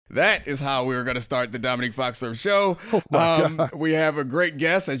That is how we're going to start the Dominique Foxworth Show. Oh my God. We have a great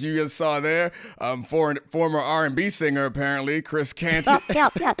guest, as you just saw there, former R&B singer, apparently, Chris Canty,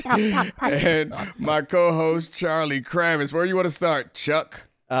 and my co-host, Charlie Kravis. Where do you want to start, Chuck?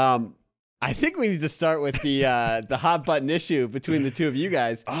 I think we need to start with the hot button issue between the two of you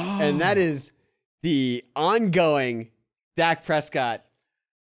guys, and that is the ongoing Dak Prescott,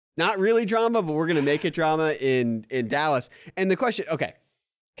 not really drama, but we're going to make it drama in Dallas. And the question, okay,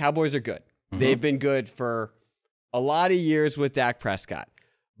 Cowboys are good. Mm-hmm. They've been good for a lot of years with Dak Prescott.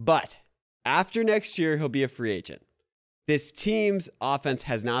 But after next year, he'll be a free agent. This team's offense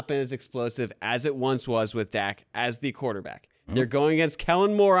has not been as explosive as it once was with Dak as the quarterback. Mm-hmm. They're going against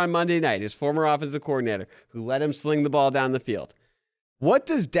Kellen Moore on Monday night, his former offensive coordinator, who let him sling the ball down the field. What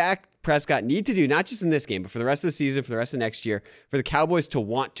does Dak Prescott need to do, not just in this game, but for the rest of the season, for the rest of next year, for the Cowboys to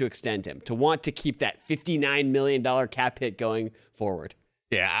want to extend him, to want to keep that $59 million cap hit going forward?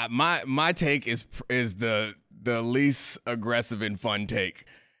 Yeah, my take is the least aggressive and fun take.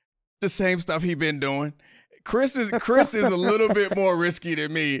 The same stuff he been doing. Chris is a little bit more risky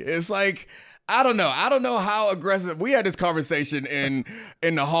than me. It's like, I don't know how aggressive. We had this conversation in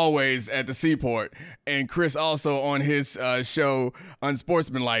the hallways at the Seaport, and Chris also on his show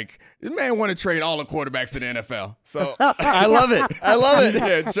Unsportsmanlike. This man want to trade all the quarterbacks to the NFL. So I love it.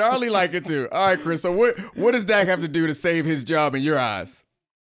 Yeah, Charlie like it too. All right, Chris. So what does Dak have to do to save his job in your eyes?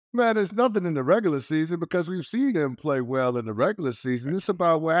 Man, there's nothing in the regular season because we've seen him play well in the regular season. It's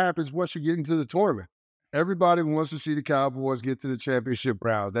about what happens once you get into the tournament. Everybody wants to see the Cowboys get to the championship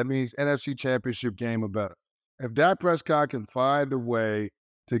round. That means NFC championship game or better. If Dak Prescott can find a way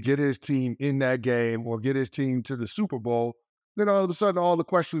to get his team in that game or get his team to the Super Bowl, then all of a sudden all the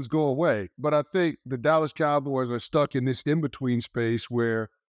questions go away. But I think the Dallas Cowboys are stuck in this in-between space where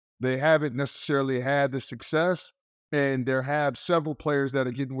they haven't necessarily had the success, and there have several players that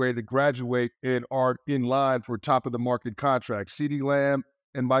are getting ready to graduate and are in line for top-of-the-market contracts. CeeDee Lamb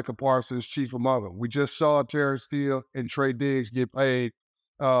and Micah Parsons, chief among them. We just saw Terrence Steele and Trey Diggs get paid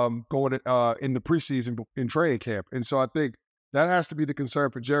going in the preseason in training camp. And so I think that has to be the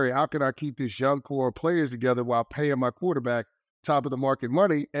concern for Jerry. How can I keep this young core of players together while paying my quarterback top-of-the-market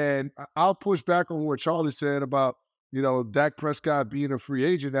money? And I'll push back on what Charlie said about, Dak Prescott being a free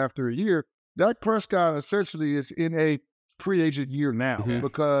agent after a year. Dak Prescott essentially is in a free agent year now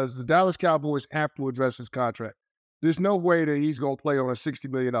because the Dallas Cowboys have to address his contract. There's no way that he's going to play on a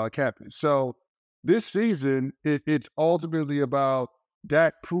 $60 million cap hit. So this season, it's ultimately about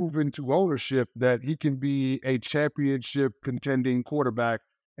Dak proving to ownership that he can be a championship contending quarterback.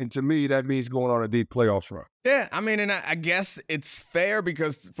 And to me, that means going on a deep playoff run. Yeah, I mean, and I guess it's fair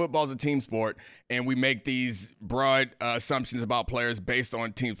because football's a team sport, and we make these broad assumptions about players based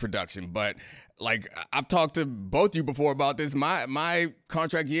on team production. But, like, I've talked to both you before about this. My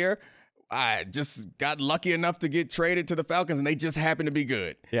contract year, I just got lucky enough to get traded to the Falcons, and they just happened to be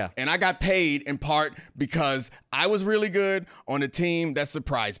good. Yeah. And I got paid in part because I was really good on a team that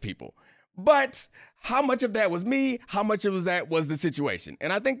surprised people. But how much of that was me? How much of that was the situation?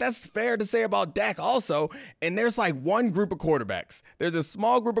 And I think that's fair to say about Dak also. And there's like one group of quarterbacks. There's a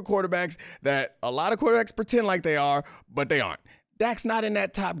small group of quarterbacks that a lot of quarterbacks pretend like they are, but they aren't. Dak's not in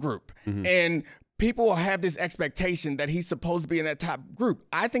that top group. Mm-hmm. And people will have this expectation that he's supposed to be in that top group.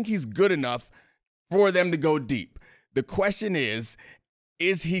 I think he's good enough for them to go deep. The question is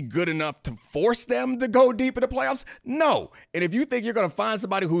he good enough to force them to go deep in the playoffs? No. And if you think you're going to find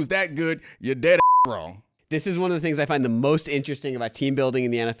somebody who's that good, you're dead wrong. This is one of the things I find the most interesting about team building in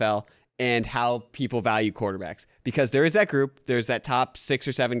the NFL and how people value quarterbacks. Because there is that group, there's that top 6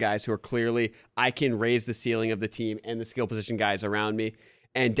 or 7 guys who are clearly, I can raise the ceiling of the team and the skill position guys around me.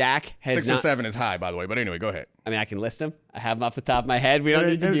 And Dak has 6 or 7 is high, by the way. But anyway, go ahead. I mean, I can list them. I have them off the top of my head. We don't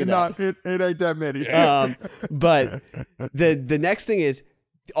need to do that. It ain't that many. But the next thing is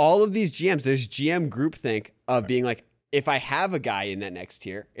all of these GMs, there's GM groupthink of being like, if I have a guy in that next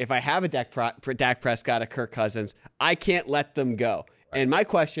tier, if I have a Dak Prescott, a Kirk Cousins, I can't let them go. Right. And my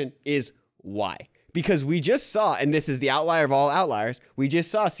question is why? Because we just saw, and this is the outlier of all outliers, we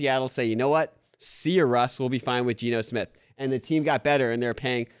just saw Seattle say, you know what? See ya, Russ. We'll be fine with Geno Smith. And the team got better, and they're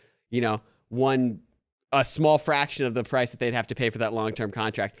paying, a small fraction of the price that they'd have to pay for that long-term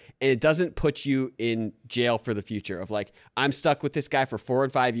contract. And it doesn't put you in jail for the future of like, I'm stuck with this guy for 4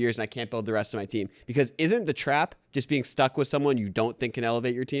 and 5 years and I can't build the rest of my team. Because isn't the trap just being stuck with someone you don't think can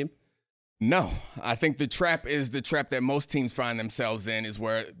elevate your team? No, I think the trap is the trap that most teams find themselves in is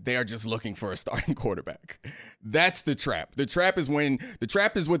where they are just looking for a starting quarterback. That's the trap. The trap is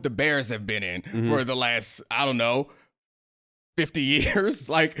what the Bears have been in for the last, 50 years,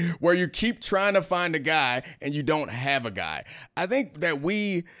 like where you keep trying to find a guy and you don't have a guy. I think that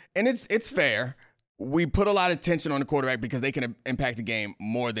and it's fair, we put a lot of tension on the quarterback because they can impact the game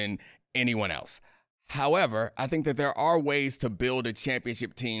more than anyone else. However, I think that there are ways to build a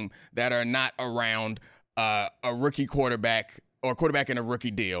championship team that are not around a rookie quarterback or a quarterback in a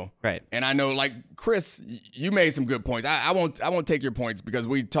rookie deal. Right. And I know, like, Chris, you made some good points. I won't take your points because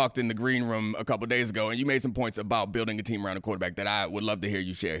we talked in the green room a couple days ago, and you made some points about building a team around a quarterback that I would love to hear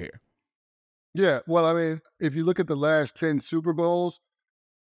you share here. Yeah, well, I mean, if you look at the last 10 Super Bowls,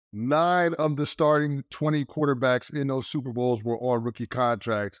 9 of the starting 20 quarterbacks in those Super Bowls were on rookie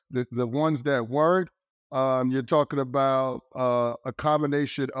contracts. The ones that weren't, you're talking about a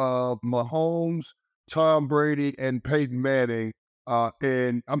combination of Mahomes, Tom Brady, and Peyton Manning.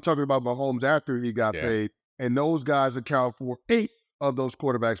 And I'm talking about Mahomes after he got paid. And those guys account for 8 of those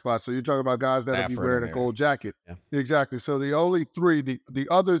quarterback spots. So you're talking about guys that'll be wearing a gold jacket. Yeah. Exactly. So the only 3, the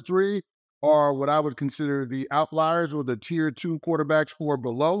other 3 are what I would consider the outliers or the tier 2 quarterbacks who are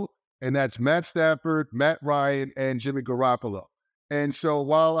below. And that's Matt Stafford, Matt Ryan, and Jimmy Garoppolo. And so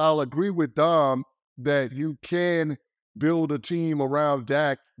while I'll agree with Dom that you can build a team around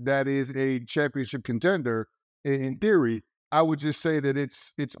Dak that is a championship contender, in theory, I would just say that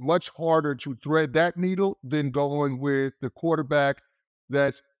it's much harder to thread that needle than going with the quarterback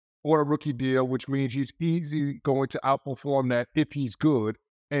that's on a rookie deal, which means he's easily going to outperform that if he's good.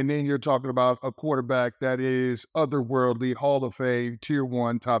 And then you're talking about a quarterback that is otherworldly, Hall of Fame, tier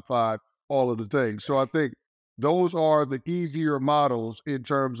 1, top 5, all of the things. So I think those are the easier models in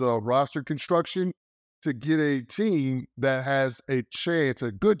terms of roster construction to get a team that has a chance,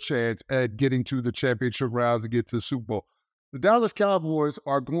 a good chance at getting to the championship rounds and get to the Super Bowl. The Dallas Cowboys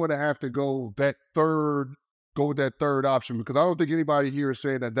are going to have to go with that third option because I don't think anybody here is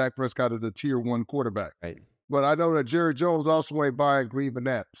saying that Dak Prescott is a tier 1 quarterback. Right. But I know that Jerry Jones also ain't buying green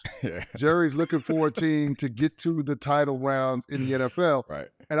bananas. Jerry's looking for a team to get to the title rounds in the NFL. Right.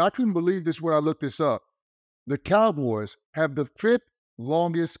 And I couldn't believe this when I looked this up. The Cowboys have the 5th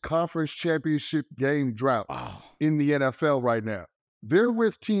longest conference championship game drought in the NFL right now. They're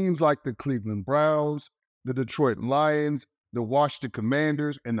with teams like the Cleveland Browns, the Detroit Lions, the Washington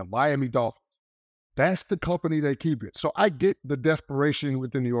Commanders, and the Miami Dolphins. That's the company they keep it. So I get the desperation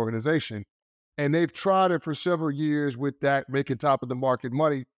within the organization. And they've tried it for several years with Dak making top of the market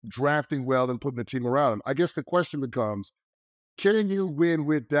money, drafting well, and putting a team around him. I guess the question becomes, can you win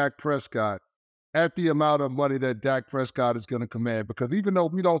with Dak Prescott at the amount of money that Dak Prescott is going to command? Because even though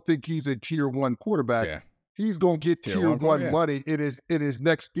we don't think he's a tier 1 quarterback, he's going to get tier 1 money in his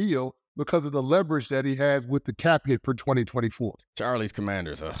next deal because of the leverage that he has with the cap hit for 2024. Charlie's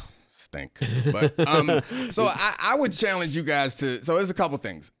Commanders, stink. But so I would challenge you guys to. So there's a couple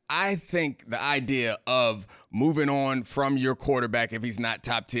things. I think the idea of moving on from your quarterback if he's not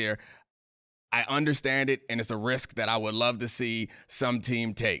top tier, I understand it, and it's a risk that I would love to see some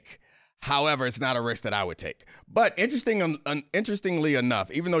team take. However, it's not a risk that I would take. But interestingly enough,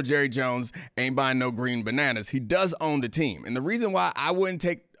 even though Jerry Jones ain't buying no green bananas, he does own the team. And the reason why I wouldn't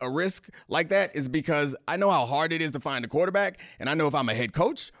take a risk like that is because I know how hard it is to find a quarterback, and I know if I'm a head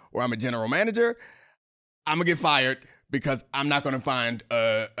coach or I'm a general manager, I'm going to get fired because I'm not going to find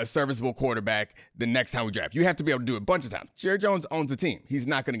a serviceable quarterback the next time we draft. You have to be able to do it a bunch of times. Jerry Jones owns the team. He's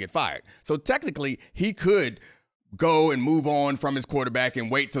not going to get fired. So technically, he could go and move on from his quarterback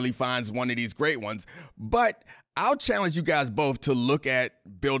and wait till he finds one of these great ones. But I'll challenge you guys both to look at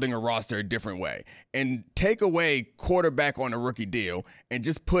building a roster a different way and take away quarterback on a rookie deal and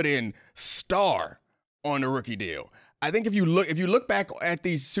just put in star on a rookie deal. I think if you look back at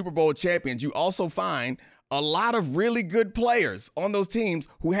these Super Bowl champions, you also find a lot of really good players on those teams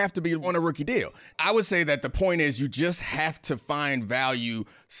who have to be on a rookie deal. I would say that the point is you just have to find value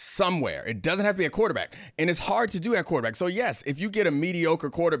somewhere. It doesn't have to be a quarterback. And it's hard to do at quarterback. So yes, if you get a mediocre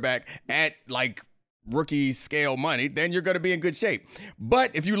quarterback at like rookie scale money, then you're going to be in good shape.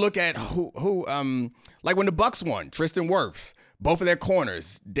 But if you look at who like when the Bucs won, Tristan Wirfs, both of their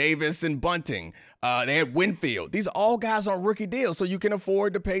corners, Davis and Bunting. They had Winfield. These are all guys on rookie deals, so you can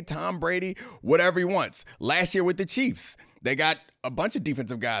afford to pay Tom Brady whatever he wants. Last year with the Chiefs, they got a bunch of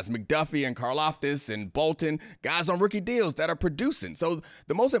defensive guys, McDuffie and Karlaftis and Bolton, guys on rookie deals that are producing. So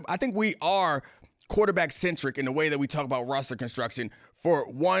I think we are quarterback-centric in the way that we talk about roster construction for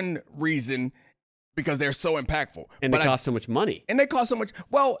one reason, because they're so impactful. And they cost so much money. And they cost so much.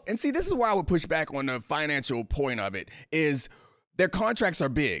 Well, and see, this is where I would push back on the financial point of it, is their contracts are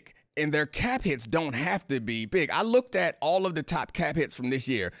big and their cap hits don't have to be big. I looked at all of the top cap hits from this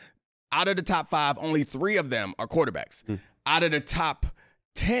year. Out of the top 5, only 3 of them are quarterbacks. Out of the top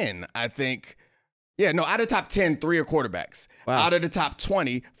 10, I think, Yeah, no, out of the top 10, 3 are quarterbacks. Wow. Out of the top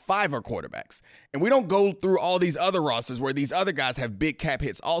 20, 5 are quarterbacks. And we don't go through all these other rosters where these other guys have big cap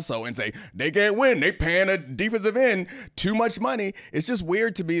hits also and say, they can't win. They paying a defensive end too much money. It's just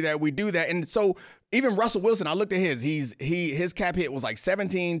weird to me that we do that. And so even Russell Wilson, I looked at his cap hit was like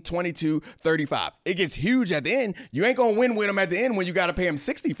 17, 22, 35. It gets huge at the end. You ain't going to win with him at the end when you got to pay him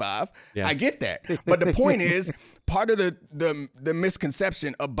 65. Yeah. I get that. But the point is, part of the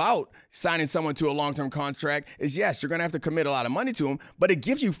misconception about signing someone to a long-term contract is, yes, you're going to have to commit a lot of money to them, but it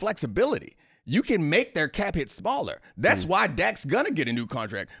gives you flexibility. You can make their cap hit smaller. That's why Dak's going to get a new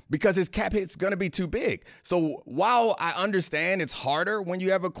contract, because his cap hit's going to be too big. So while I understand it's harder when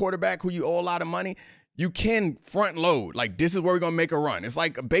you have a quarterback who you owe a lot of money, you can front load. Like, this is where we're going to make a run. It's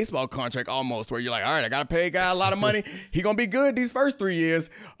like a baseball contract almost, where you're like, all right, I got to pay a guy a lot of money. He going to be good these first 3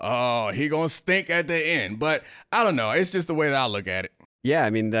 years. Oh, he going to stink at the end. But I don't know. It's just the way that I look at it. Yeah, I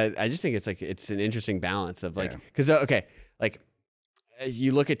mean, I just think it's an interesting balance of like, because, okay, like,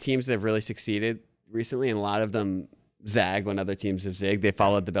 you look at teams that have really succeeded recently, and a lot of them zag when other teams have zigged. They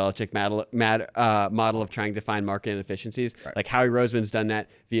followed the Belichick model of trying to find market inefficiencies. Right. Like Howie Roseman's done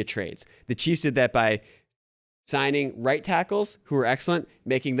that via trades. The Chiefs did that by signing right tackles who were excellent,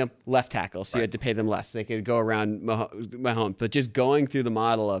 making them left tackles, so you had to pay them less. They could go around Mahomes. But just going through the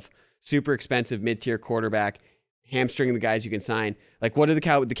model of super expensive mid-tier quarterback, hamstringing the guys you can sign. Like, what are the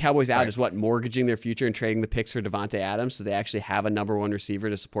Cowboys out is what? Mortgaging their future and trading the picks for Devontae Adams so they actually have a number one receiver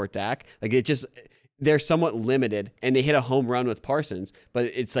to support Dak. Like, they're somewhat limited, and they hit a home run with Parsons,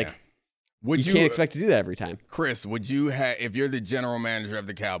 but it's like, you can't expect to do that every time. Chris, would you have, if you're the general manager of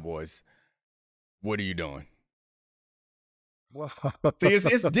the Cowboys, what are you doing? Well, see,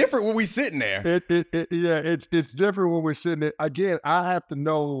 it's different when we sitting there. It's different when we're sitting there. Again, I have to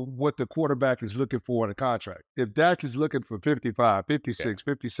know what the quarterback is looking for in a contract. If Dak is looking for $55, $56,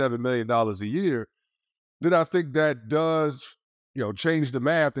 $57 million a year, then I think that does, change the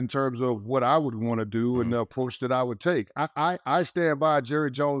math in terms of what I would want to do and the approach that I would take. I stand by Jerry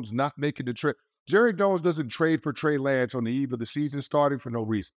Jones not making the trade. Jerry Jones doesn't trade for Trey Lance on the eve of the season starting for no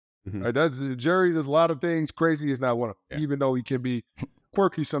reason. Mm-hmm. Jerry does a lot of things. Crazy is not one of them, even though he can be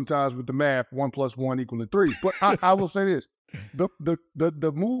quirky sometimes with the math, 1 + 1 = 3. But I will say this.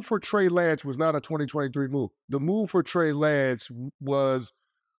 The move for Trey Lance was not a 2023 move. The move for Trey Lance was,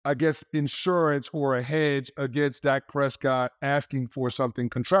 I guess, insurance or a hedge against Dak Prescott asking for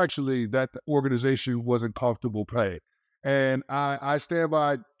something contractually that the organization wasn't comfortable paying. And I stand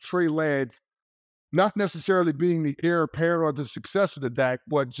by Trey Lance not necessarily being the heir apparent or the successor to Dak,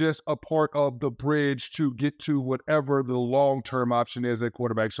 but just a part of the bridge to get to whatever the long-term option is at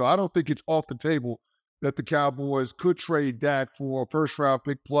quarterback. So I don't think it's off the table that the Cowboys could trade Dak for a first-round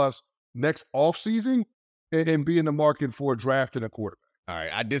pick plus next offseason and be in the market for a draft and a quarterback. All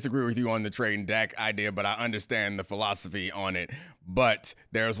right, I disagree with you on the trading Dak idea, but I understand the philosophy on it. But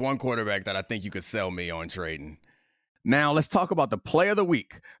there's one quarterback that I think you could sell me on trading. Now, let's talk about the play of the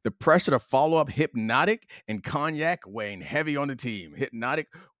week. The pressure to follow up Hypnotic and Cognac weighing heavy on the team. Hypnotic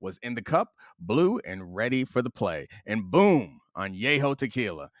was in the cup, blue, and ready for the play. And boom, Añejo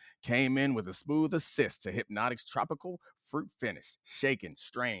Tequila came in with a smooth assist to Hypnotic's tropical fruit finish. Shaken,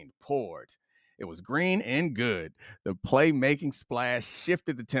 strained, poured. It was green and good. The playmaking splash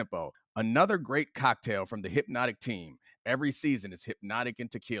shifted the tempo. Another great cocktail from the Hypnotic team. Every season is Hypnotic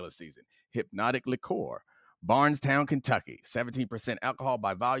and Tequila season. Hypnotic Liqueur. Barnstown, Kentucky, 17% alcohol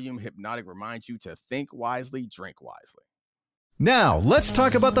by volume. Hypnotic reminds you to think wisely, drink wisely. Now, let's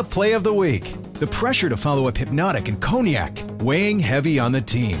talk about the play of the week. The pressure to follow up Hypnotic and Cognac, weighing heavy on the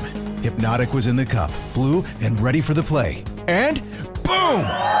team. Hypnotic was in the cup, blue, and ready for the play. And boom!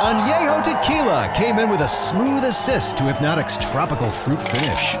 Añejo Tequila came in with a smooth assist to Hypnotic's tropical fruit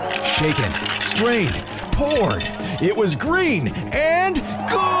finish. Shaken, strained, poured. It was green and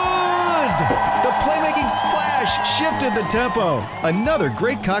good! The playmaking splash shifted the tempo. Another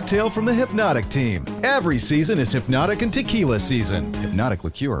great cocktail from the Hypnotic team. Every season is Hypnotic and Tequila season. Hypnotic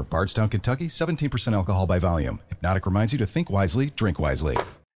Liqueur, Bardstown, Kentucky, 17% alcohol by volume. Hypnotic reminds you to think wisely, drink wisely.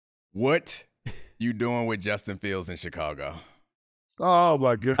 What you doing with Justin Fields in Chicago? Oh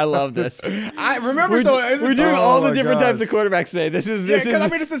my God! I love this. I remember. We're doing all the different types of quarterbacks today. This is. I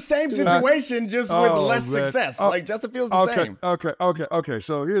mean, it's the same situation, just with less success. Like Justin Fields the same. Okay.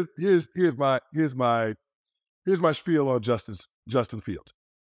 So here's my spiel on Justin Fields.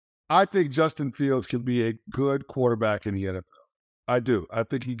 I think Justin Fields can be a good quarterback in the NFL. I do. I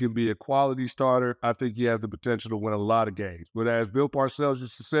think he can be a quality starter. I think he has the potential to win a lot of games. But as Bill Parcells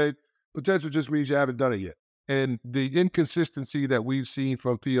used to say, potential just means you haven't done it yet. And the inconsistency that we've seen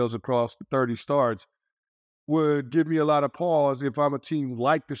from Fields across the 30 starts would give me a lot of pause if I'm a team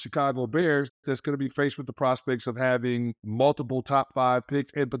like the Chicago Bears that's going to be faced with the prospects of having multiple top 5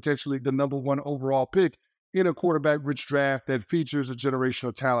 picks and potentially the number 1 overall pick in a quarterback-rich draft that features a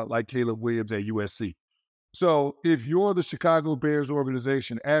generational talent like Caleb Williams at USC. So if you're the Chicago Bears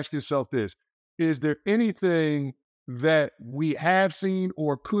organization, ask yourself this: is there anything that we have seen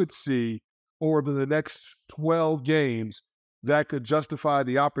or could see over the next 12 games that could justify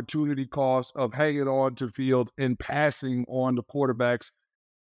the opportunity cost of hanging on to Fields and passing on the quarterbacks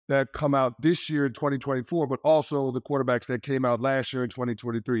that come out this year in 2024, but also the quarterbacks that came out last year in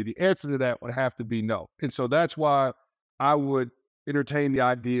 2023? The answer to that would have to be no. And so that's why I would entertain the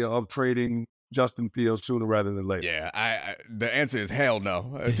idea of trading Justin Fields sooner rather than later. Yeah, the answer is hell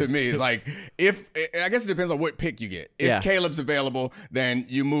no. To me, like, I guess it depends on what pick you get. If Caleb's available, then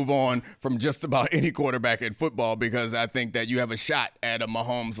you move on from just about any quarterback in football, because I think that you have a shot at a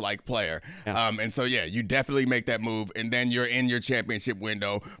Mahomes-like player. Yeah. And so, you definitely make that move, and then you're in your championship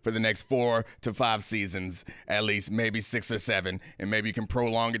window for the next 4 to 5 seasons, at least, maybe 6 or 7, and maybe you can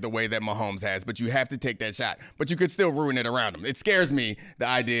prolong it the way that Mahomes has. But you have to take that shot. But you could still ruin it around him. It scares me, the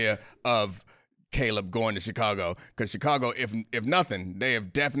idea of Caleb going to Chicago, because Chicago, if nothing, they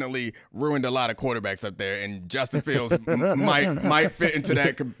have definitely ruined a lot of quarterbacks up there, and Justin Fields might fit into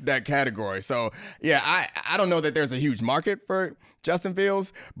that category. So I don't know that there's a huge market for Justin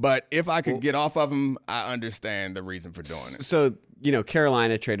Fields, but if I could get off of him, I understand the reason for doing it. So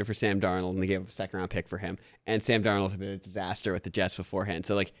Carolina traded for Sam Darnold, and they gave a 2nd-round pick for him, and Sam Darnold had been a disaster with the Jets beforehand.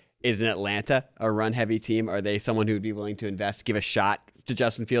 So isn't Atlanta a run-heavy team? Are they someone who would be willing to invest, give a shot to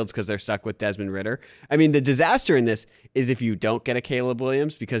Justin Fields because they're stuck with Desmond Ridder? I mean, the disaster in this is if you don't get a Caleb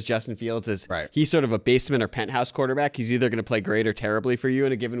Williams, because Justin Fields is he's sort of a basement or penthouse quarterback. He's either going to play great or terribly for you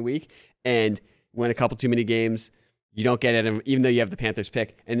in a given week and win a couple too many games. You don't get him, even though you have the Panthers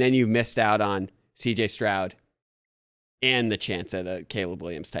pick, and then you've missed out on C.J. Stroud and the chance at a Caleb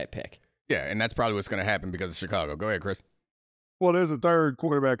Williams type pick. Yeah, and that's probably what's going to happen because of Chicago. Go ahead, Chris. Well, there's a 3rd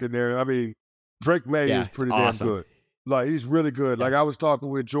quarterback in there. I mean, Drake May is pretty awesome. Damn good. Like, he's really good. Yeah. Like, I was talking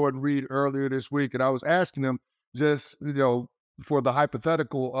with Jordan Reed earlier this week, and I was asking him just, for the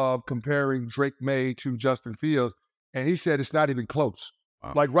hypothetical of comparing Drake May to Justin Fields, and he said it's not even close.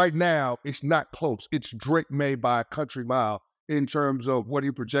 Wow. Like, right now, it's not close. It's Drake May by a country mile in terms of what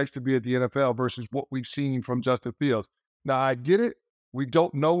he projects to be at the NFL versus what we've seen from Justin Fields. Now, I get it. We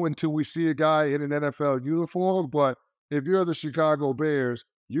don't know until we see a guy in an NFL uniform, but if you're the Chicago Bears,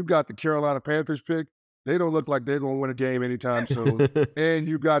 you've got the Carolina Panthers pick. They don't look like they're going to win a game anytime soon. And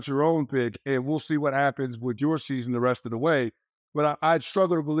you got your own pick, and we'll see what happens with your season the rest of the way. But I'd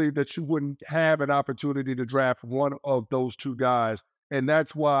struggle to believe that you wouldn't have an opportunity to draft one of those 2 guys. And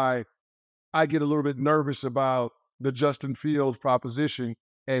that's why I get a little bit nervous about the Justin Fields proposition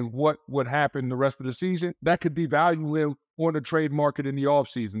and what would happen the rest of the season. That could devalue him on the trade market in the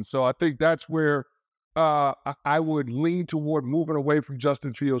offseason. So I think that's where I would lean toward moving away from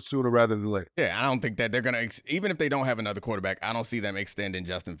Justin Fields sooner rather than later. Yeah, I don't think that they're going to, even if they don't have another quarterback, I don't see them extending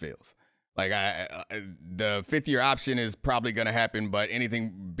Justin Fields. Like, the 5th-year option is probably going to happen, but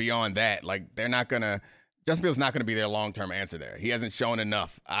anything beyond that, like, they're not going to – Justin Fields not going to be their long-term answer there. He hasn't shown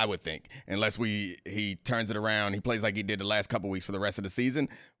enough, I would think, unless he turns it around. He plays like he did the last couple weeks for the rest of the season.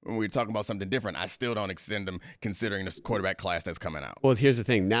 When we're talking about something different, I still don't extend him considering the quarterback class that's coming out. Well, here's the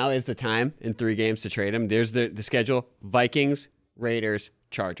thing. Now is the time in 3 games to trade him. There's the schedule: Vikings, Raiders,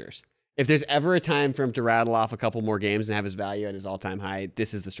 Chargers. If there's ever a time for him to rattle off a couple more games and have his value at his all-time high,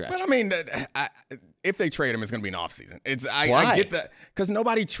 this is the stretch. But I mean, if they trade him, it's going to be an offseason. I get that, because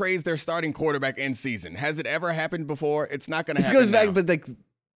nobody trades their starting quarterback in season. Has it ever happened before? It's not going to happen. This goes back,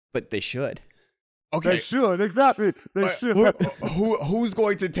 but they should. Okay, they should, exactly. They should. Who's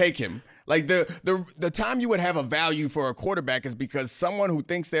going to take him? Like, the time you would have a value for a quarterback is because someone who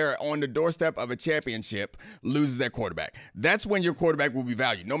thinks they're on the doorstep of a championship loses their quarterback. That's when your quarterback will be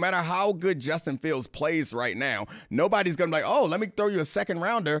valued. No matter how good Justin Fields plays right now, nobody's going to be like, oh, let me throw you a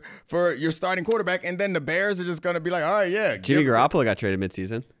 2nd-rounder for your starting quarterback, and then the Bears are just going to be like, all right, yeah. Jimmy Garoppolo got traded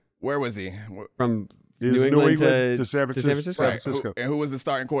midseason. Where was he? From New England to San Francisco. Right. And who was the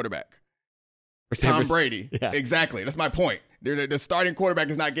starting quarterback? Tom Brady. Yeah. Exactly. That's my point. The starting quarterback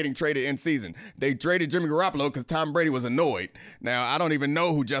is not getting traded in season. They traded Jimmy Garoppolo because Tom Brady was annoyed. Now, I don't even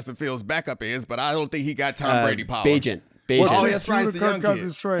know who Justin Fields' backup is, but I don't think he got Tom Brady power. Bajent. Oh, that's right. It's the young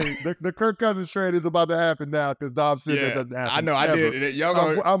Cousins trade. The Kirk Cousins trade is about to happen now because Dom said that doesn't happen. I know. I did.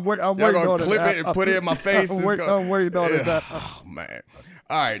 Y'all I'm waiting on clip it and put it in my face. I'm waiting on it. Oh, man.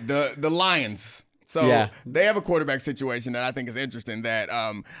 All right. The Lions. So they have a quarterback situation that I think is interesting that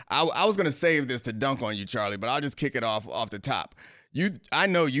I was going to save this to dunk on you, Charlie, but I'll just kick it off the top. I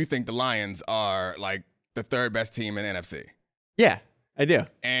know you think the Lions are like the third best team in NFC. Yeah, I do.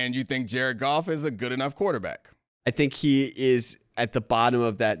 And you think Jared Goff is a good enough quarterback? I think he is at the bottom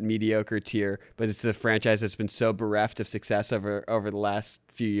of that mediocre tier, but it's a franchise that's been so bereft of success over the last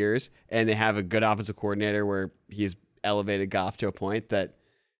few years, and they have a good offensive coordinator where he's elevated Goff to a point that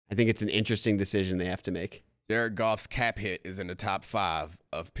I think it's an interesting decision they have to make. Jared Goff's cap hit is in the top 5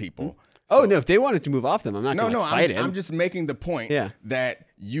 of people. Oh, no, if they wanted to move off them, I'm not going to fight him. I'm just making the point that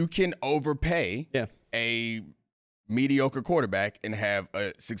you can overpay a mediocre quarterback and have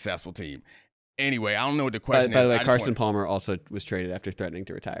a successful team. Anyway, I don't know what the question is. By the way, Carson Palmer also was traded after threatening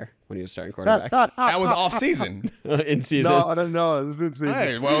to retire when he was starting quarterback. That was off season. In season. No, I don't know. It was in season.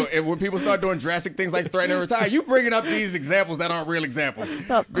 Hey, well, when people start doing drastic things like threatening to retire, you bringing up these examples that aren't real examples.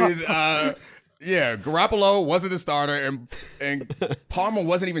 Because, Garoppolo wasn't the starter, and Palmer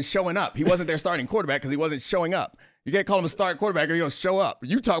wasn't even showing up. He wasn't their starting quarterback because he wasn't showing up. You can't call him a starting quarterback if he don't show up.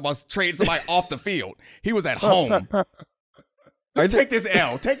 You talk about trading somebody off the field. He was at home. Just take this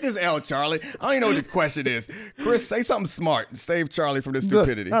L. Take this L, Charlie. I don't even know what the question is. Chris, say something smart and save Charlie from this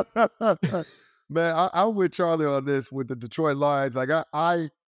stupidity. Man, I'm with Charlie on this with the Detroit Lions. Like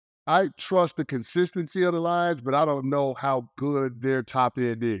I trust the consistency of the Lions, but I don't know how good their top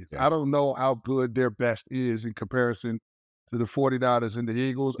end is. Yeah. I don't know how good their best is in comparison to the 49ers and the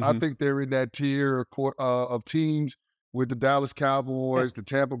Eagles. I think they're in that tier of teams with the Dallas Cowboys, the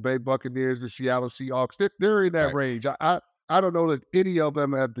Tampa Bay Buccaneers, the Seattle Seahawks. They're in that range. I don't know that any of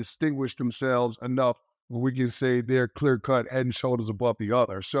them have distinguished themselves enough where we can say they're clear-cut head and shoulders above the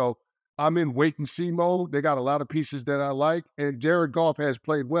other. So I'm in wait-and-see mode. They got a lot of pieces that I like, and Jared Goff has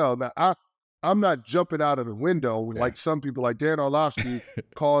played well. Now, I'm not jumping out of the window like some people, like Dan Orlovsky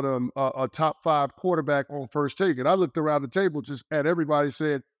called him a top 5 quarterback on First Take. And I looked around the table just at everybody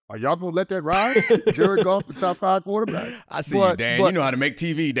saying, are y'all going to let that ride? Jared Goff, the top 5 quarterback. I see you, Dan. You know how to make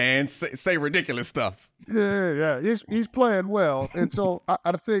TV, Dan. Say ridiculous stuff. Yeah. He's playing well. And so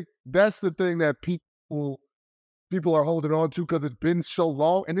I think that's the thing that people are holding on to because it's been so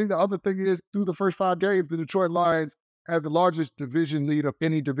long. And then the other thing is, through the first 5 games, the Detroit Lions have the largest division lead of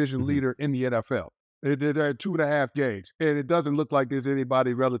any division leader in the NFL. They're at 2.5 games. And it doesn't look like there's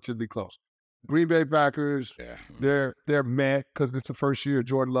anybody relatively close. Green Bay Packers, they're meh because it's the first year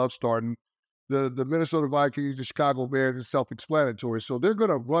Jordan Love starting. The Minnesota Vikings, the Chicago Bears is self-explanatory. So they're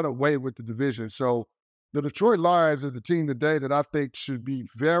going to run away with the division. So the Detroit Lions are the team today that I think should be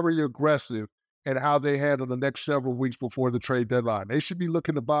very aggressive in how they handle the next several weeks before the trade deadline. They should be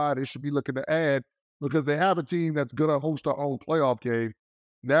looking to buy. They should be looking to add because they have a team that's going to host their own playoff game.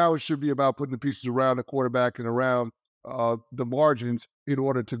 Now it should be about putting the pieces around the quarterback and around the margins in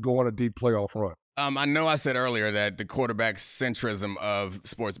order to go on a deep playoff run. I know I said earlier that the quarterback centrism of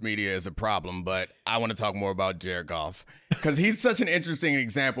sports media is a problem, but I want to talk more about Jared Goff because he's such an interesting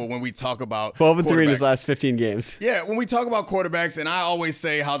example when we talk about 12-3 in his last 15 games. Yeah, when we talk about quarterbacks, and I always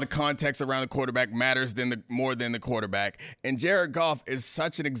say how the context around the quarterback matters more than the quarterback, and Jared Goff is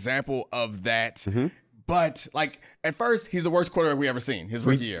such an example of that. Mm-hmm. But, at first, he's the worst quarterback we ever seen his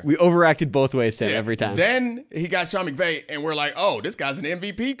rookie year. We overreacted both ways, Sam, every time. Then he got Sean McVay, and we're like, oh, this guy's an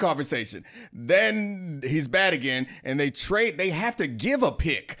MVP conversation. Then he's bad again, and they have to give a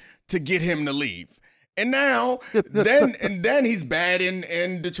pick to get him to leave. And now, then he's bad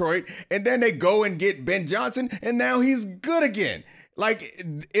in Detroit, and then they go and get Ben Johnson, and now he's good again.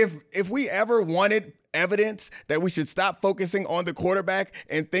 If we ever wanted evidence that we should stop focusing on the quarterback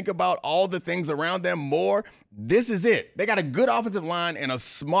and think about all the things around them more, this is it. They got a good offensive line and a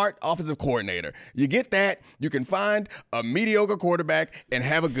smart offensive coordinator. You get that, you can find a mediocre quarterback and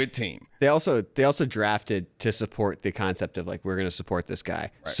have a good team. They also drafted to support the concept of we're going to support this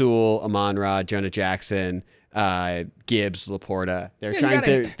guy. Right. Sewell, Amon-Ra, Jonah Jackson, Gibbs, Laporta. They're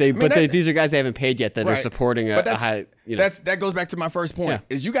these are guys they haven't paid yet that are supporting a high. That goes back to my first point.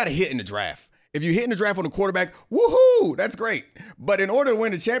 Is you got to hit in the draft. If you hit in the draft on a quarterback, woohoo, that's great. But in order to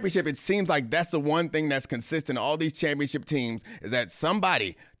win the championship, it seems like that's the one thing that's consistent in all these championship teams is that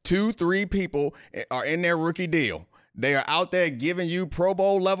somebody, 2-3 people are in their rookie deal. They are out there giving you Pro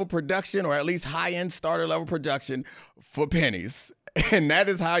Bowl level production or at least high-end starter level production for pennies. And that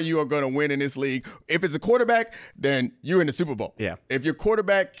is how you are going to win in this league. If it's a quarterback, then you're in the Super Bowl. Yeah. If your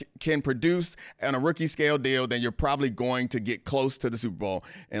quarterback can produce on a rookie scale deal, then you're probably going to get close to the Super Bowl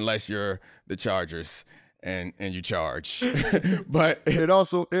unless you're the Chargers. and you charge. But it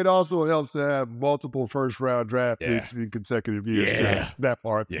also helps to have multiple first-round draft picks in consecutive years. Yeah. That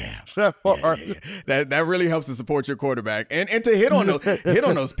part. Yeah. That part. Yeah. That really helps to support your quarterback and to hit on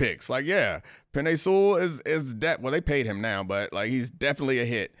those picks. Like, Penei Sewell is that. Well, they paid him now, but like he's definitely a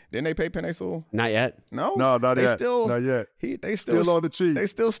hit. Didn't they pay Penei Sewell? Not yet. No, not they yet. Still, not yet. They still on the cheap. They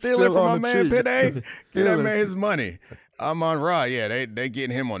still stealing from my man Penei. Get that Stealing. man his money. I'm on Ra. Yeah, they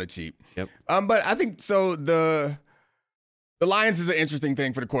getting him on the cheap. Yep. But I think so. The Lions is an interesting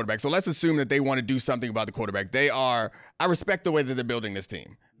thing for the quarterback. So let's assume that they want to do something about the quarterback. I respect the way that they're building this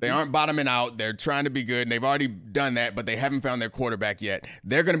team. They aren't bottoming out. They're trying to be good, and they've already done that, but they haven't found their quarterback yet.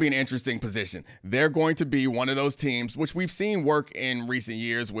 They're going to be in an interesting position. They're going to be one of those teams, which we've seen work in recent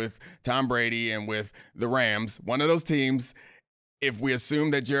years with Tom Brady and with the Rams. One of those teams, if we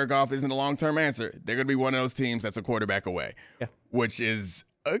assume that Jared Goff isn't a long-term answer, they're going to be one of those teams that's a quarterback away, which is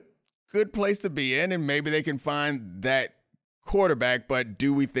a good place to be in, and maybe they can find that quarterback, but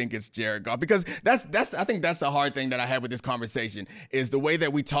do we think it's Jared Goff? Because that's I think that's the hard thing that I have with this conversation is the way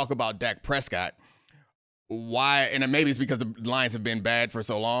that we talk about Dak Prescott. Why? And maybe it's because the Lions have been bad for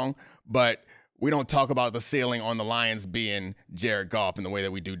so long, but we don't talk about the ceiling on the Lions being Jared Goff in the way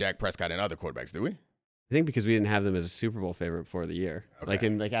that we do Dak Prescott and other quarterbacks, do we? I think because we didn't have them as a Super Bowl favorite for the year.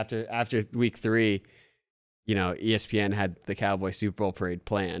 Okay. After week 3, ESPN had the Cowboy Super Bowl parade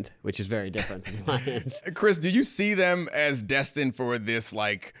planned, which is very different than the Lions. Chris, do you see them as destined for this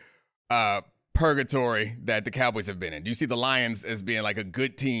purgatory that the Cowboys have been in? Do you see the Lions as being like a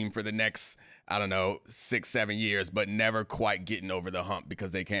good team for the next, 6-7 years, but never quite getting over the hump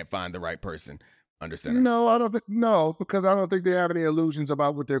because they can't find the right person under center? No, I don't think because I don't think they have any illusions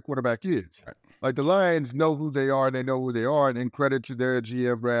about what their quarterback is. Right. Like the Lions know who they are and they know who they are, and credit to their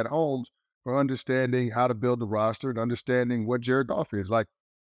GM Brad Holmes for understanding how to build the roster and understanding what Jared Goff is. Like,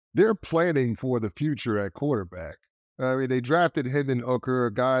 they're planning for the future at quarterback. I mean, they drafted Hendon Hooker,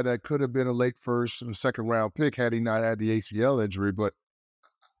 a guy that could have been a late first and second round pick had he not had the ACL injury. But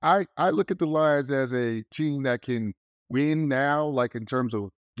I look at the Lions as a team that can win now, like in terms of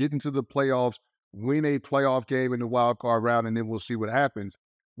getting to the playoffs, win a playoff game in the wild card round, and then we'll see what happens.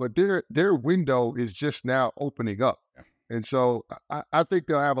 But their window is just now opening up. Yeah. And so I think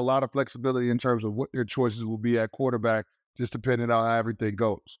they'll have a lot of flexibility in terms of what their choices will be at quarterback, just depending on how everything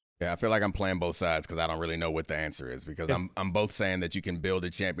goes. Yeah, I feel like I'm playing both sides because I don't really know what the answer is because I'm both saying that you can build a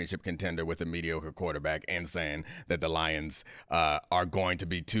championship contender with a mediocre quarterback and saying that the Lions are going to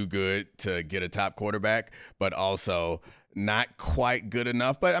be too good to get a top quarterback, but also not quite good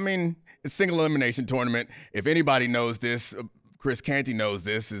enough. But, I mean, it's single elimination tournament. If anybody knows this, Chris Canty knows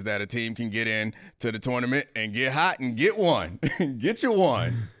this, is that a team can get in to the tournament and get hot and get one. Get you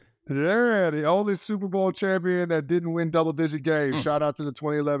one. Yeah, the only Super Bowl champion that didn't win double-digit games. Shout out to the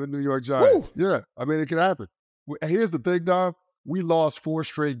 2011 New York Giants. Woo! Yeah, I mean, it can happen. Here's the thing, Dom. We lost 4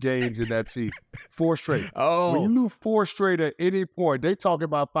 straight games in that season. 4 straight. Oh. When you lose 4 straight at any point, they talking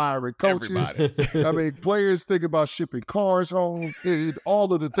about firing coaches. Everybody. I mean, players think about shipping cars home,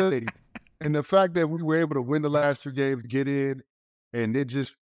 all of the things. And the fact that we were able to win the last 2 games, get in, and then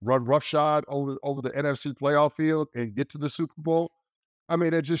just run roughshod over the NFC playoff field and get to the Super Bowl, I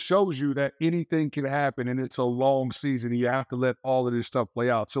mean, it just shows you that anything can happen, and it's a long season. You have to let all of this stuff play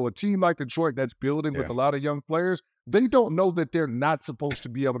out. So a team like Detroit that's building with a lot of young players, they don't know that they're not supposed to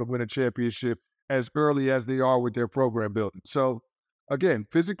be able to win a championship as early as they are with their program building. So, again,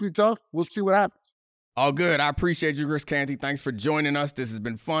 physically tough. We'll see what happens. All good. I appreciate you, Chris Canty. Thanks for joining us. This has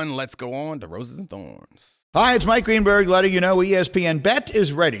been fun. Let's go on to Roses and Thorns. Hi, it's Mike Greenberg letting you know ESPN Bet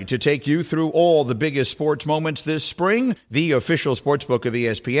is ready to take you through all the biggest sports moments this spring. The official sportsbook of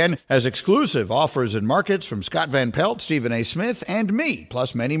ESPN has exclusive offers and markets from Scott Van Pelt, Stephen A. Smith, and me,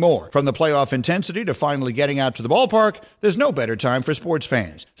 plus many more. From the playoff intensity to finally getting out to the ballpark, there's no better time for sports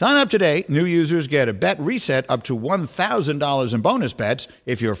fans. Sign up today. New users get a bet reset up to $1,000 in bonus bets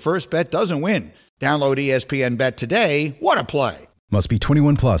if your first bet doesn't win. Download ESPN Bet today. What a play. Must be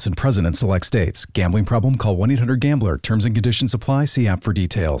 21 plus and present in select states. Gambling problem? Call 1-800-GAMBLER. Terms and conditions apply. See app for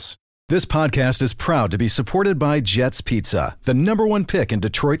details. This podcast is proud to be supported by Jets Pizza, the #1 pick in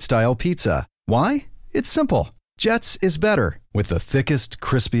Detroit-style pizza. Why? It's simple. Jets is better. With the thickest,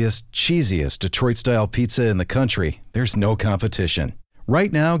 crispiest, cheesiest Detroit-style pizza in the country, there's no competition.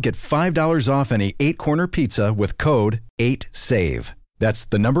 Right now, get $5 off any 8-corner pizza with code 8SAVE. That's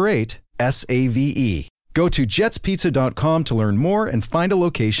the number 8, SAVE. Go to jetspizza.com to learn more and find a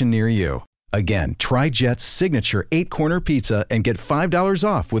location near you. Again, try Jet's signature 8-corner pizza and get $5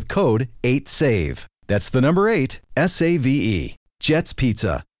 off with code 8SAVE. That's the number 8, SAVE. Jet's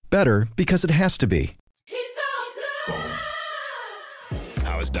Pizza. Better because it has to be. He's so good.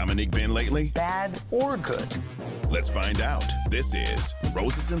 has Dominique been lately? Bad or good? Let's find out. This is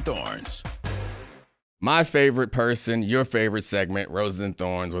Roses and Thorns. My favorite person, your favorite segment, Roses and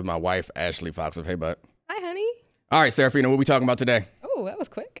Thorns, with my wife, Ashley Fox. Hey, bud. Hi, honey. All right, Serafina, what are we talking about today? Oh, that was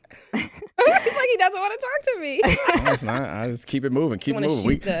quick. It's like he doesn't want to talk to me. No, it's not. I just keep it moving. Keep it moving.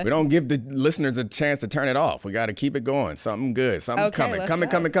 We don't give the listeners a chance to turn it off. We got to keep it going. Something good. Something's coming.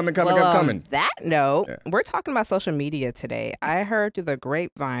 On that note, we're talking about social media today. I heard through the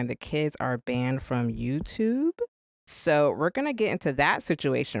grapevine that kids are banned from YouTube. So we're going to get into that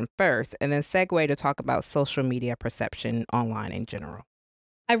situation first and then segue to talk about social media perception online in general.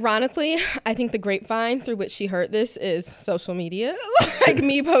 Ironically, I think the grapevine through which she heard this is social media, like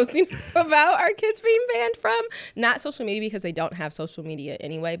me posting about our kids being banned from, not social media because they don't have social media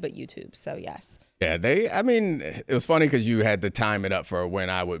anyway, but YouTube. So yes. Yeah, it was funny because you had to time it up for when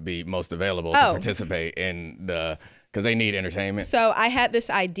I would be most available to participate in because they need entertainment. So I had this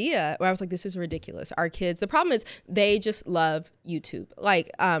idea where I was like, this is ridiculous. Our kids, the problem is they just love YouTube.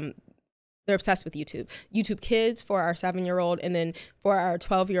 Like, they're obsessed with YouTube. YouTube Kids for our 7-year-old, and then for our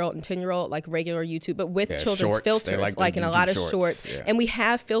 12-year-old and 10-year-old, like regular YouTube, but with children's shorts, filters, like in a lot of shorts. Yeah. And we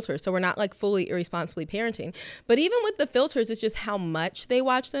have filters, so we're not like fully irresponsibly parenting. But even with the filters, it's just how much they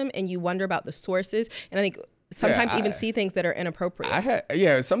watch them, and you wonder about the sources. And I think sometimes even see things that are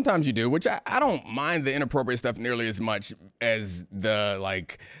inappropriate. Sometimes you do, which I don't mind the inappropriate stuff nearly as much as the,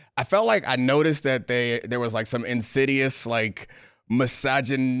 like, I felt like I noticed that there was like some insidious, like,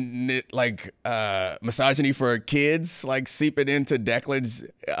 misogyny for kids, like seeping into Declan's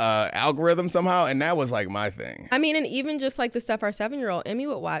algorithm somehow, and that was like my thing. I mean, and even just like the stuff our 7-year-old Emmy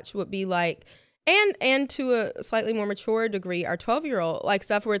would watch would be like, and to a slightly more mature degree, our 12-year-old, like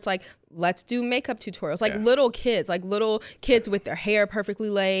stuff where it's like, let's do makeup tutorials, like little kids with their hair perfectly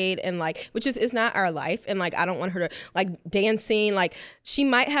laid, and like, which is not our life. And like, I don't want her to like dancing, like she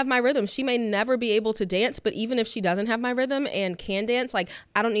might have my rhythm. She may never be able to dance, but even if she doesn't have my rhythm and can dance, like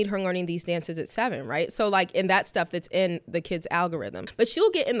I don't need her learning these dances at 7, right? So like, and that stuff that's in the kid's algorithm, but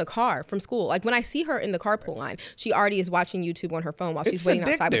she'll get in the car from school. Like when I see her in the carpool line, she already is watching YouTube on her phone while she's waiting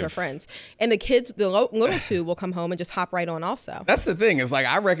outside with her friends. And the kids, the little two will come home and just hop right on also. That's the thing, is like,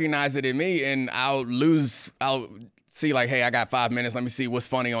 I recognize it in me, and I'll see like, hey, I got 5 minutes. Let me see what's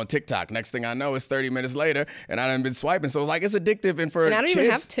funny on TikTok. Next thing I know, it's 30 minutes later, and I done been swiping. So like, it's addictive. And I don't even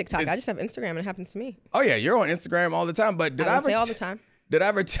have TikTok. I just have Instagram, and it happens to me. Oh yeah, you're on Instagram all the time. But I would say all the time. Did I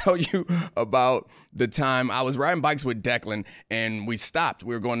ever tell you about the time I was riding bikes with Declan and we stopped?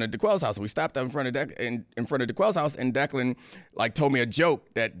 We were going to DeQuell's house. We stopped in front of DeQuell's house, and Declan like told me a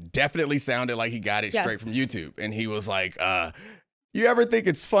joke that definitely sounded like he got it straight from YouTube. And he was like, you ever think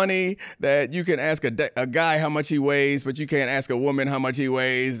it's funny that you can ask a guy how much he weighs, but you can't ask a woman how much he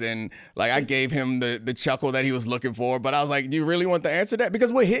weighs? And like, I gave him the chuckle that he was looking for, but I was like, do you really want to answer that?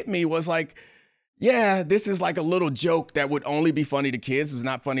 Because what hit me was like, yeah, this is like a little joke that would only be funny to kids. It was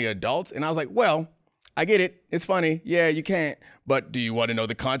not funny to adults. And I was like, well, I get it. It's funny. Yeah, you can't. But do you want to know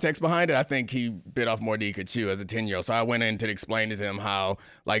the context behind it? I think he bit off more than he could chew as a 10-year-old. So I went in to explain to him how,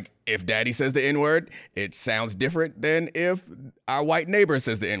 like, if daddy says the N-word, it sounds different than if our white neighbor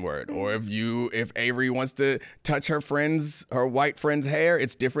says the N-word. Or if Avery wants to touch her white friend's hair,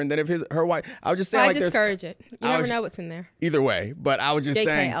 it's different than if her white. I was just saying, I discourage it. You never know what's in there. Either way. But I was just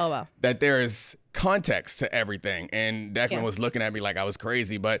saying LOL. that there is context to everything. And Declan was looking at me like I was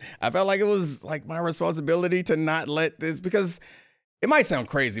crazy, but I felt like it was like my responsibility to not let this, because it might sound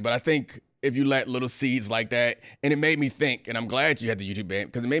crazy, but I think if you let little seeds like that, and it made me think, and I'm glad you had the YouTube ban,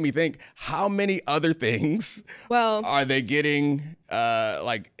 because it made me think, how many other things are they getting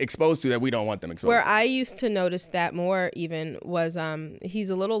like exposed to that we don't want them exposed Where to? I used to notice that more even was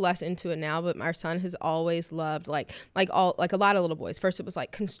he's a little less into it now, but our son has always loved like a lot of little boys. First it was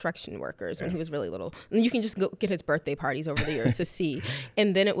like construction workers when he was really little. And you can just go get his birthday parties over the years to see.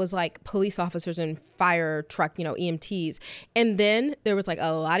 And then it was like police officers and fire truck, EMTs. And then there was like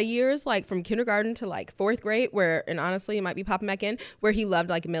a lot of years, like from kindergarten to like 4th grade, where, and honestly it might be popping back in, where he loved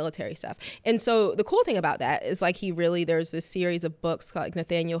like military stuff. And so the cool thing about that is like there's this series of books called like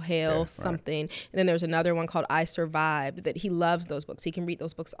Nathaniel Hale something, and then there's another one called I Survived, that he loves those books. He can read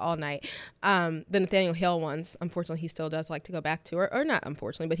those books all night. The Nathaniel Hale ones, unfortunately he still does like to go back to, or not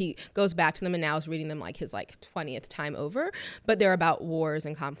unfortunately, but he goes back to them and now is reading them like his like 20th time over, but they're about wars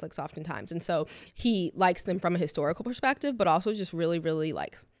and conflicts oftentimes. And so he likes them from a historical perspective, but also just really, really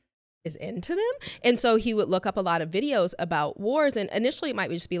like is into them. And so he would look up a lot of videos about wars, and initially it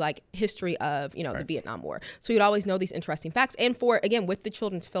might just be like history of, the Vietnam War. So he'd always know these interesting facts, and with the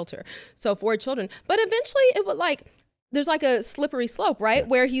children's filter. So for children, but eventually it would like, there's like a slippery slope, right?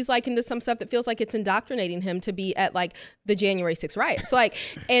 Where he's like into some stuff that feels like it's indoctrinating him to be at like the January 6th riots. Like,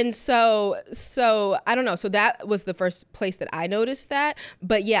 and so I don't know. So that was the first place that I noticed that.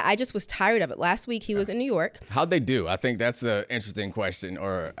 But yeah, I just was tired of it. Last week he was in New York. How'd they do? I think that's an interesting question.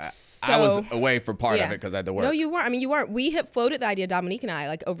 Or I was away for part of it because I had to work. No, you weren't. I mean, you weren't. We had floated the idea, Dominique and I,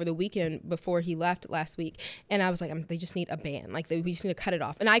 like over the weekend before he left last week. And I was like, they just need a ban. Like we just need to cut it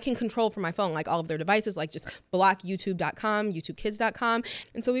off. And I can control from my phone, like all of their devices, like just block YouTube.com, YouTubeKids.com.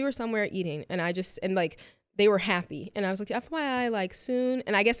 And so we were somewhere eating and they were happy. And I was like, FYI, like soon.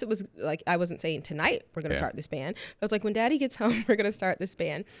 And I guess it was like, I wasn't saying tonight we're going to start this ban. I was like, when Daddy gets home, we're going to start this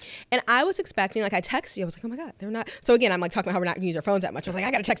ban. And I was expecting, like I texted you, I was like, oh my God, they're not. So again, I'm like talking about how we're not going to use our phones that much. I was like,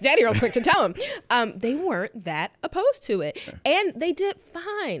 I got to text Daddy real quick to tell him. They weren't that opposed to it. And they did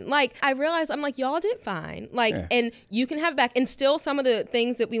fine. Like I realized, I'm like, y'all did fine. Like, and you can have it back. And still some of the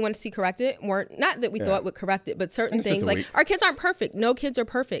things that we want to see corrected weren't, not that we thought would correct it, but certain things like our kids aren't perfect. No kids are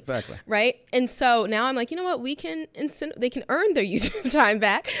perfect. Exactly. Right. And so now I'm like, you know what, they can earn their YouTube time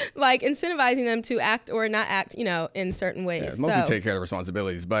back, like incentivizing them to act or not act, in certain ways. Mostly take care of the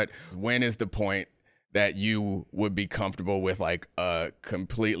responsibilities. But when is the point that you would be comfortable with like a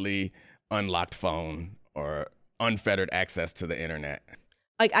completely unlocked phone or unfettered access to the internet?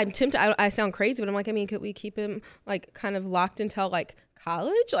 Like I'm tempted, I sound crazy, but I'm like, I mean, could we keep him like kind of locked until like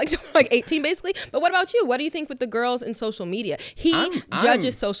college, like 18 basically? But what about you? What do you think with the girls in social media? He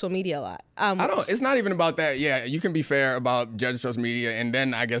judges social media a lot. It's not even about that. Yeah, you can be fair about judging social media, and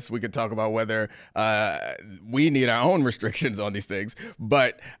then I guess we could talk about whether we need our own restrictions on these things.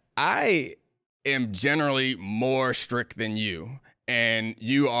 But I am generally more strict than you, and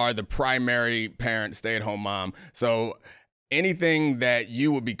you are the primary parent, stay-at-home mom. So anything that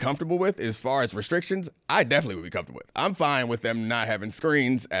you would be comfortable with as far as restrictions, I definitely would be comfortable with. I'm fine with them not having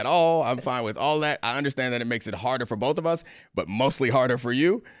screens at all. I'm fine with all that. I understand that it makes it harder for both of us, but mostly harder for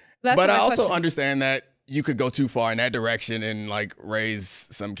you. But I also understand that you could go too far in that direction and like raise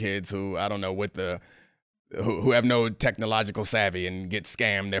some kids who, I don't know, who have no technological savvy and get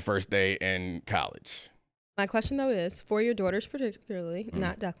scammed their first day in college. My question though is, for your daughters particularly,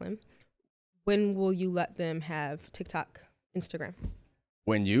 not Declan, when will you let them have TikTok, Instagram?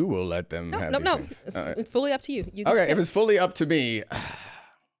 When you will let them have these things. It's fully up to you. Okay, if it's fully up to me,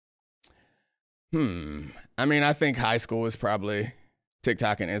 I mean, I think high school is probably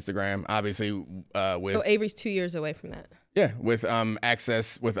TikTok and Instagram. Obviously, so Avery's 2 years away from that. Yeah, with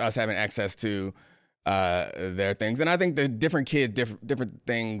us having access to their things, and I think the different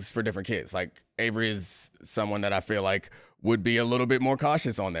things for different kids. Like Avery is someone that I feel like would be a little bit more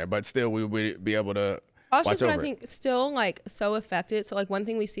cautious on there, but still we would be able to cautious, but I think still like so affected. So like one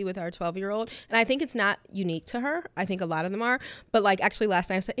thing we see with our 12-year-old, and I think it's not unique to her. I think a lot of them are. But like actually last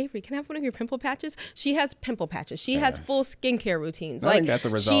night I said, Avery, can I have one of your pimple patches? She has pimple patches. She has full skincare routines. I think that's a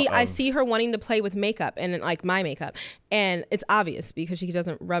result. I see her wanting to play with makeup and like my makeup. And it's obvious because she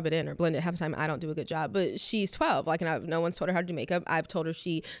doesn't rub it in or blend it. Half the time I don't do a good job. But she's 12. Like, and no one's told her how to do makeup. I've told her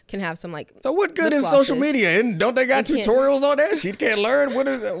she can have some like. So what good is social media? And don't they got tutorials on there? She can't learn. What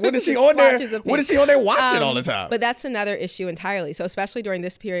is she on there? What is she on there watching all the time? But that's another issue entirely. So especially during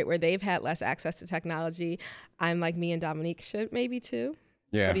this period where they've had less access to technology, I'm like, me and Dominique should maybe too.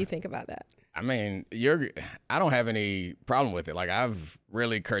 Yeah. What do you think about that? I mean, I don't have any problem with it. Like, I've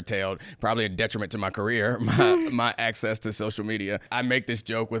really curtailed, probably a detriment to my career, my access to social media. I make this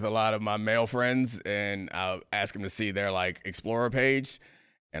joke with a lot of my male friends, and I'll ask them to see their like Explorer page,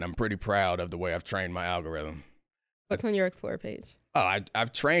 and I'm pretty proud of the way I've trained my algorithm. What's on your Explorer page? Oh,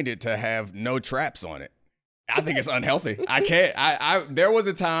 I've trained it to have no traps on it. I think it's unhealthy. I can't. There was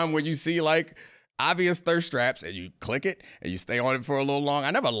a time where you see like obvious thirst traps and you click it and you stay on it for a little long. I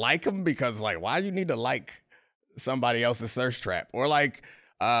never like them because like, why do you need to like somebody else's thirst trap? Or like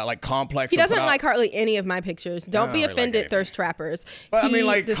Complex. He doesn't like hardly any of my pictures. Don't be offended, thirst trappers. But I mean,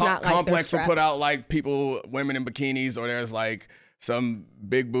 like Complex will put out like women in bikinis, or there's like some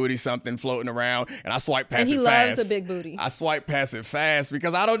big booty something floating around, and I swipe past it fast. And he loves a big booty. I swipe past it fast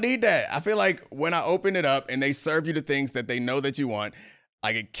because I don't need that. I feel like when I open it up and they serve you the things that they know that you want,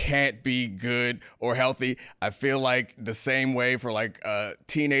 like it can't be good or healthy. I feel like the same way for like a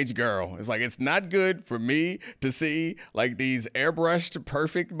teenage girl. It's like, it's not good for me to see like these airbrushed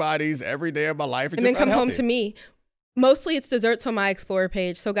perfect bodies every day of my life. And then come home to me. Mostly it's desserts on my Explorer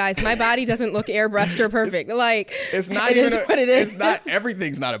page. So guys, my body doesn't look airbrushed or perfect. It's not even what it is. It's not,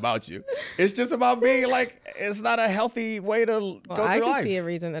 everything's not about you. It's just about being like, it's not a healthy way to go through life. I can see a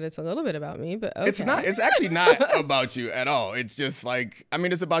reason that it's a little bit about me, but okay. It's actually not about you at all. It's just like, I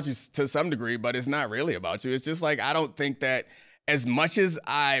mean, it's about you to some degree, but it's not really about you. It's just like, I don't think that as much as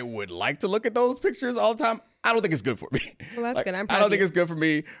I would like to look at those pictures all the time, I don't think it's good for me. Well, that's good. I'm proud I don't of think you. it's good for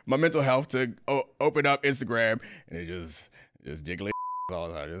me, my mental health, to open up Instagram and it just jiggly all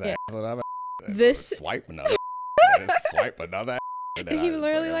the time. Just Yeah. ass on other This- swipe another swipe another And he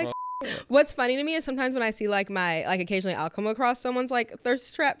literally likes. What's funny to me is sometimes when I see like occasionally I'll come across someone's like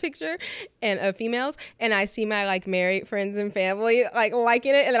thirst trap picture and of females, and I see my like married friends and family like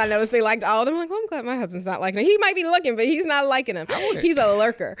liking it, and then I notice they liked all of them. I'm like, well, I'm glad my husband's not liking it. He might be looking, but he's not liking them. He's a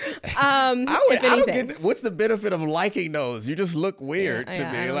lurker. I If don't anything. get what's the benefit of liking those? You just look weird Yeah, to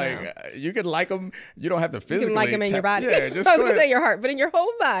I me. don't Like know. You can like them. You don't have to physically. You can like them in your body. Yeah, just I was go gonna say ahead. your heart, but in your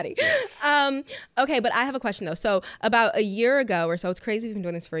whole body. Yes. Okay, but I have a question though. So about a year ago or so, it's crazy we've been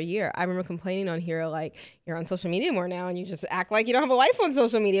doing this for a year. I remember complaining on here like, you're on social media more now and you just act like you don't have a wife on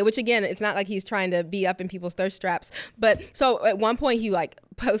social media, which again, it's not like he's trying to be up in people's thirst traps. But so at one point he like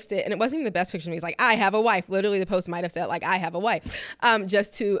posted, and it wasn't even the best picture of me. He's like, I have a wife. Literally the post might have said like, I have a wife,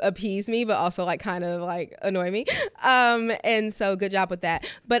 just to appease me, but also like kind of like annoy me. And so good job with that.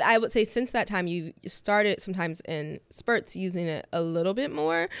 But I would say since that time, you started sometimes in spurts using it a little bit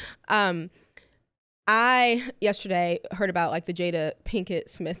more. I yesterday heard about like the Jada Pinkett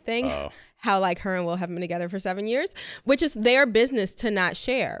Smith thing, how like her and Will haven't been together for 7 years, which is their business to not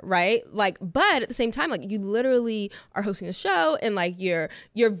share, right? Like, but at the same time, like you literally are hosting a show and like you're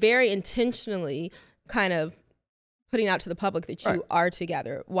very intentionally kind of putting out to the public that you are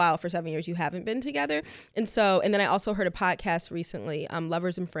together while for 7 years you haven't been together. And then I also heard a podcast recently,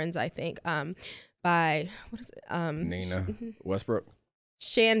 Lovers and Friends, I think, by, what is it? Nina Westbrook.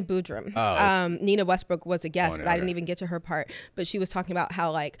 Shan Boodram. Nina Westbrook was a guest, but I didn't even get to her part. But she was talking about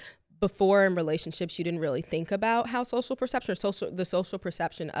how like before in relationships, you didn't really think about how social perception or the social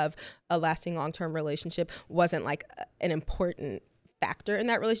perception of a lasting long-term relationship wasn't like an important factor in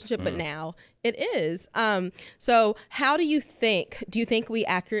that relationship, but now it is. So how do you think we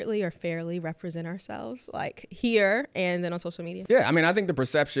accurately or fairly represent ourselves like here and then on social media? Yeah, I mean, I think the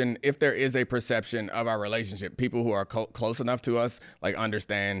perception, if there is a perception of our relationship, people who are close enough to us like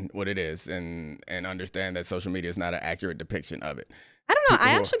understand what it is and understand that social media is not an accurate depiction of it. I don't know.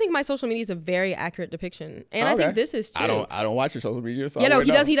 I actually think my social media is a very accurute depition, and I think this is too. I don't watch your social media. So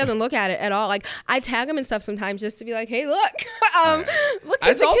he does. He doesn't look at it at all. Like I tag him and stuff sometimes just to be like, "Hey, look, look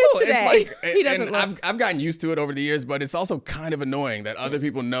at the kids today." It's like, he doesn't and look. I've gotten used to it over the years, but it's also kind of annoying that other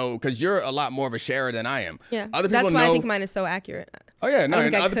people know because you're a lot more of a sharer than I am. Yeah, other people that's why know, I think mine is so accurate. Oh yeah, no,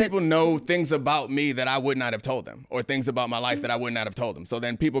 and other could. people know things about me that I would not have told them, or things about my life that I would not have told them. So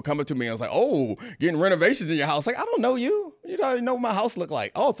then people come up to me and it's like, "Oh, getting renovations in your house?" Like, I don't know you. You don't even know what my house look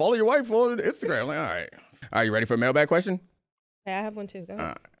like. Oh, follow your wife on Instagram. I'm like, all right, you ready for a mailbag question? Yeah, I have one too. Go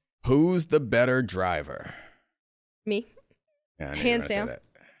ahead. Who's the better driver? Me. Yeah, I knew Hands you were gonna down. say that.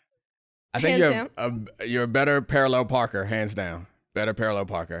 I think Hands you're a better parallel parker, hands down. Better parallel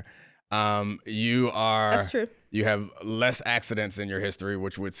parker. You are. That's true. You have less accidents in your history,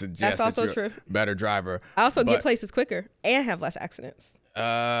 which would suggest That's also that you're true. a better driver. I also get places quicker and have less accidents.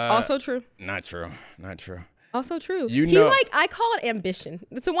 Also true. Not true. Not true. Also true. I call it ambition.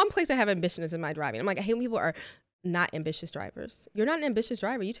 It's the one place I have ambition is in my driving. I'm like, I hate when people are not ambitious drivers. You're not an ambitious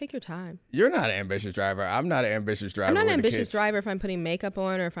driver. You take your time. You're not an ambitious driver. I'm not an ambitious driver. I'm not an with the ambitious kids, driver if I'm putting makeup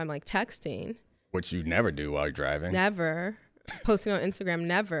on or if I'm like texting. which you never do while you're driving. Never. Posting on Instagram,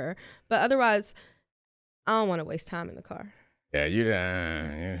 never. But otherwise, I don't want to waste time in the car. Yeah,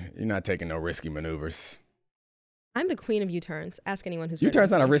 you're not taking no risky maneuvers. I'm the queen of U-turns. Ask anyone who's U-turn's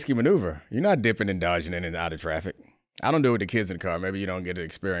not a risky maneuver. You're not dipping and dodging in and out of traffic. I don't do it with the kids in the car. Maybe you don't get to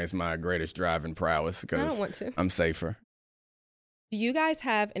experience my greatest driving prowess I don't because want to. I'm safer. Do you guys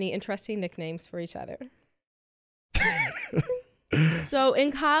have any interesting nicknames for each other? So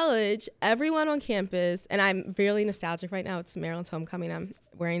in college, everyone on campus, and I'm really nostalgic right now. It's Maryland's homecoming. I'm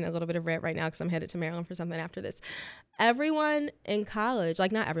wearing a little bit of red right now because I'm headed to Maryland for something after this. Everyone in college,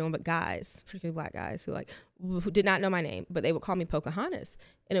 like not everyone, but guys, particularly black guys who did not know my name, but they would call me Pocahontas.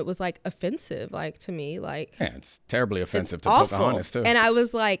 And it was like offensive, like to me, like. Yeah, it's terribly offensive it's to awful. Pocahontas too. And I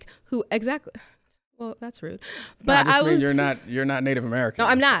was like, who exactly? Well, that's rude. But I mean you're not Native American. No,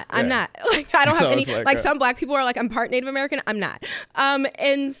 I'm not. Yeah. I'm not. Like I don't have So any. it's Like some black people are like, I'm part Native American. I'm not.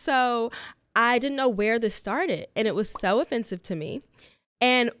 And so I didn't know where this started, and it was so offensive to me.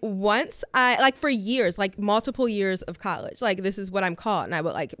 And once for years, like multiple years of college, like this is what I'm called, and I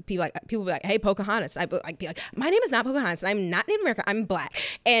would people would be like, hey, Pocahontas. And I would be like, my name is not Pocahontas, and I'm not Native American. I'm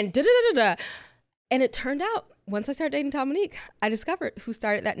black. And And it turned out once I started dating Dominique, I discovered who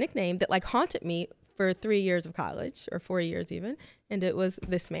started that nickname that like haunted me for 3 years of college, or 4 years even, and it was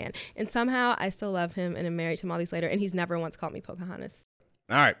this man. And somehow I still love him and am married to him all these later, and he's never once called me Pocahontas.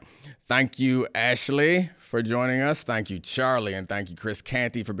 All right. Thank you, Ashley, for joining us. Thank you, Charlie, and thank you, Chris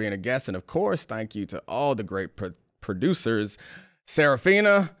Canty, for being a guest. And, of course, thank you to all the great producers,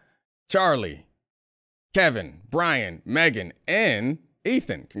 Serafina, Charlie, Kevin, Brian, Megan, and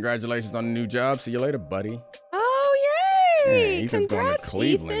Ethan. Congratulations on the new job. See you later, buddy. Oh, yay! Yeah, Ethan's going to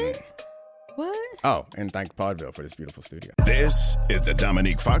Cleveland. Ethan. What? Oh, and thank Podville for this beautiful studio. This is the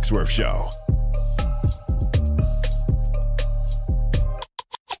Dominique Foxworth Show.